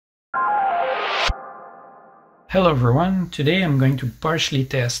Hello everyone, today I'm going to partially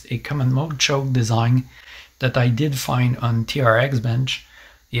test a common mode choke design that I did find on TRX Bench.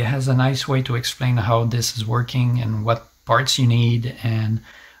 It has a nice way to explain how this is working and what parts you need, and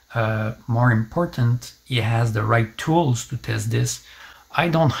more important, it has the right tools to test this. I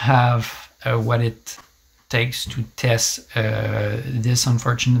don't have what it takes to test this.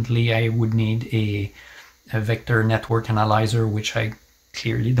 Unfortunately, I would need a vector network analyzer, which I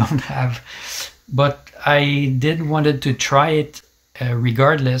clearly don't have. But I did wanted to try it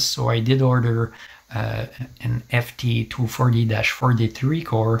regardless, so I did order an FT240-43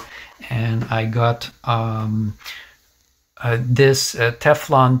 core, and I got this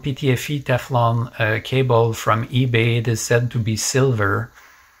Teflon, PTFE Teflon cable from eBay. It is said to be silver.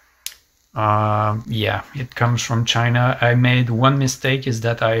 Yeah, it comes from China. I made one mistake, is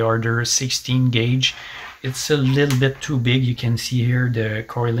that I ordered 16 gauge. It's a little bit too big. You can see here the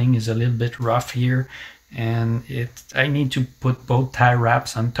coiling is a little bit rough here, and I need to put both tie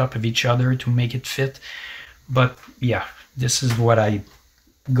wraps on top of each other to make it fit. But yeah, this is what I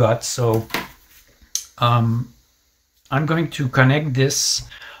got. So I'm going to connect this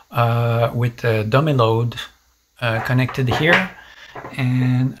with a dummy load connected here,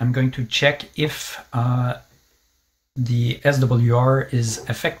 and I'm going to check if the SWR is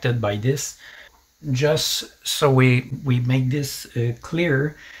affected by this. Just so we make this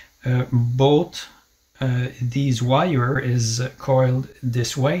clear, both these wire is coiled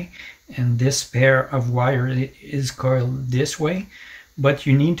this way, and this pair of wire is coiled this way, but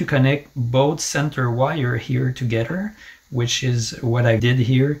you need to connect both center wire here together, which is what I did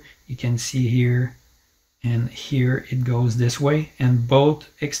here. You can see here and here it goes this way, and both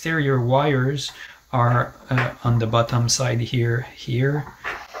exterior wires are on the bottom side here,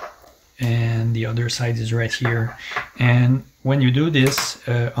 and the other side is right here. And when you do this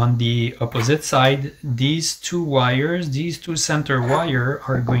on the opposite side, these two wires, these two center wire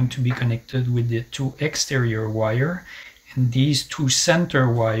are going to be connected with the two exterior wire, and these two center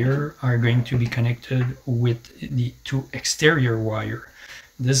wire are going to be connected with the two exterior wire.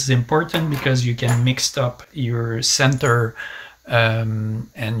 This is important because you can mix up your center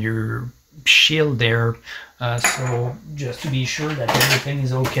and your shield there, so just to be sure that everything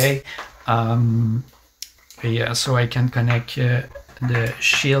is okay. Yeah, so I can connect the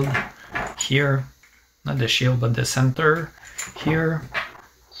shield here, not the shield but the center here,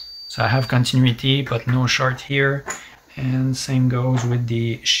 so I have continuity but no short here, and same goes with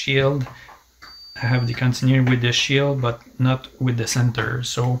the shield. I have the continuity with the shield but not with the center.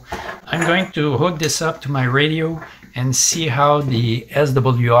 So I'm going to hook this up to my radio and see how the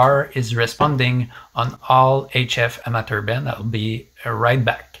SWR is responding on all HF amateur bend. I'll be right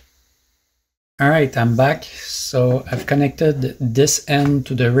back. Alright, I'm back. So I've connected this end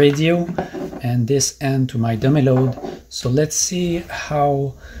to the radio and this end to my dummy load. So let's see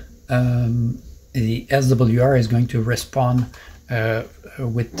how the SWR is going to respond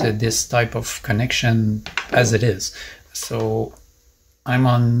with this type of connection as it is. So I'm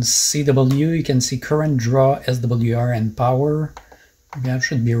on CW. You can see current draw, SWR, and power. That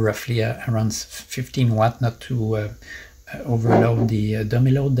should be roughly around 15 watt, not to overload the dummy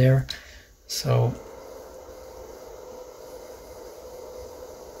load there. So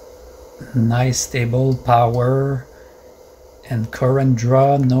nice stable power and current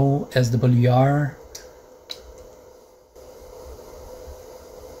draw, no SWR.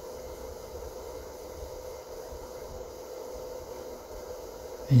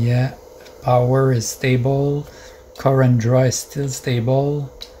 Yeah, power is stable, current draw is still stable.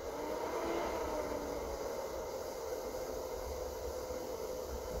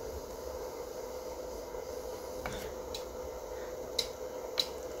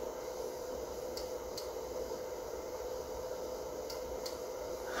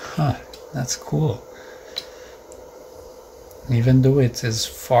 Huh, that's cool. Even though it is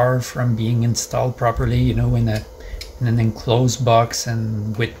far from being installed properly, you know, in an enclosed box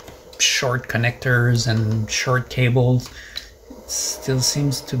and with short connectors and short cables, it still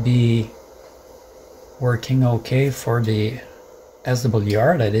seems to be working okay for the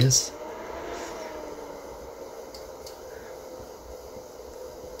SWR, that is.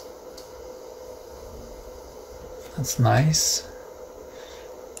 That's nice.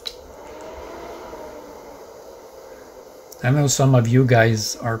 I know some of you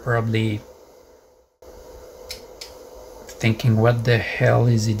guys are probably thinking, what the hell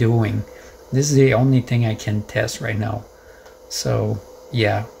is he doing? This is the only thing I can test right now. So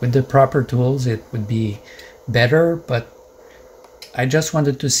yeah, with the proper tools it would be better, but I just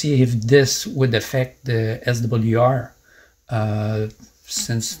wanted to see if this would affect the SWR,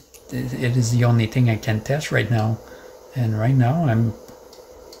 since it is the only thing I can test right now. And right now I'm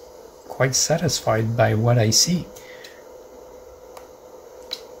quite satisfied by what I see.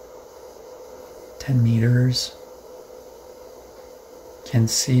 10 meters. Can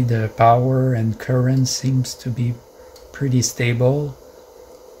see the power and current seems to be pretty stable.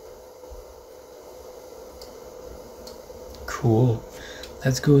 Cool.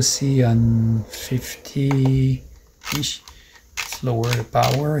 Let's go see on 50. Let's lower the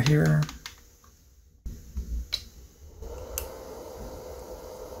power here.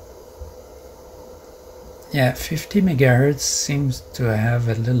 Yeah, 50 megahertz seems to have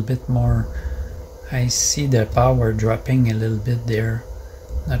a little bit more. I see the power dropping a little bit there.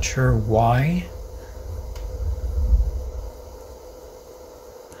 Not sure why.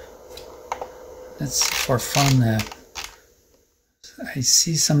 That's for fun. I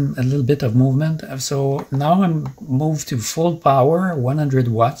see a little bit of movement. So now I'm moved to full power, 100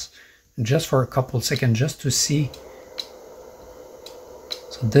 watts, just for a couple seconds, just to see.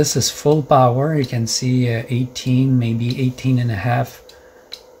 So this is full power. You can see 18, maybe 18 and a half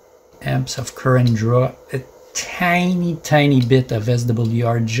amps of current draw. A tiny bit of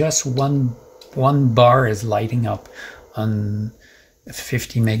SWR. Just one bar is lighting up on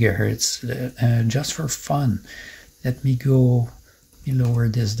 50 megahertz. Just for fun. Let me lower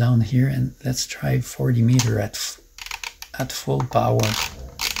this down here and let's try 40 meter at full power.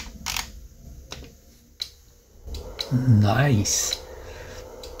 Nice.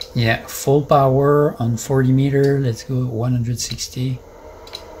 Yeah, full power on 40 meter. Let's go 160.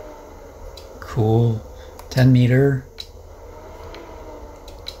 Cool. 10 meter.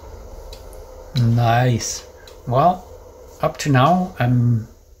 Nice. Well, up to now I'm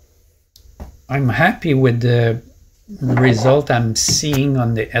happy with the result I'm seeing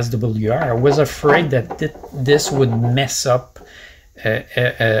on the SWR. I was afraid that this would mess up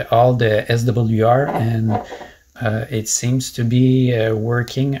all the SWR, and it seems to be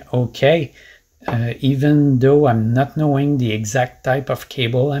working okay. Even though I'm not knowing the exact type of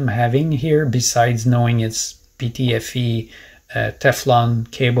cable I'm having here, besides knowing it's PTFE Teflon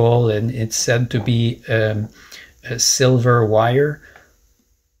cable, and it's said to be a silver wire.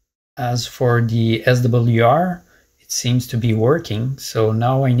 As for the SWR, it seems to be working. So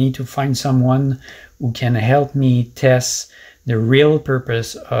now I need to find someone who can help me test the real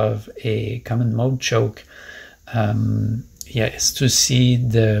purpose of a common mode choke. Is to see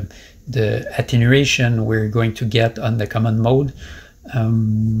the attenuation we're going to get on the common mode.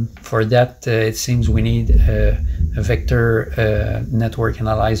 For that, it seems we need a vector network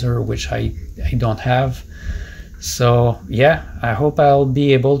analyzer, which I don't have. So yeah, I hope I'll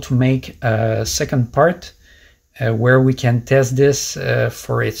be able to make a second part where we can test this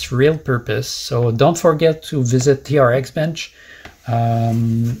for its real purpose. So don't forget to visit TRX Bench.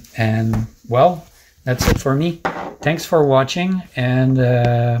 And well, that's it for me. Thanks for watching, and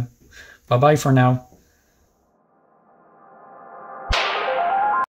bye-bye for now.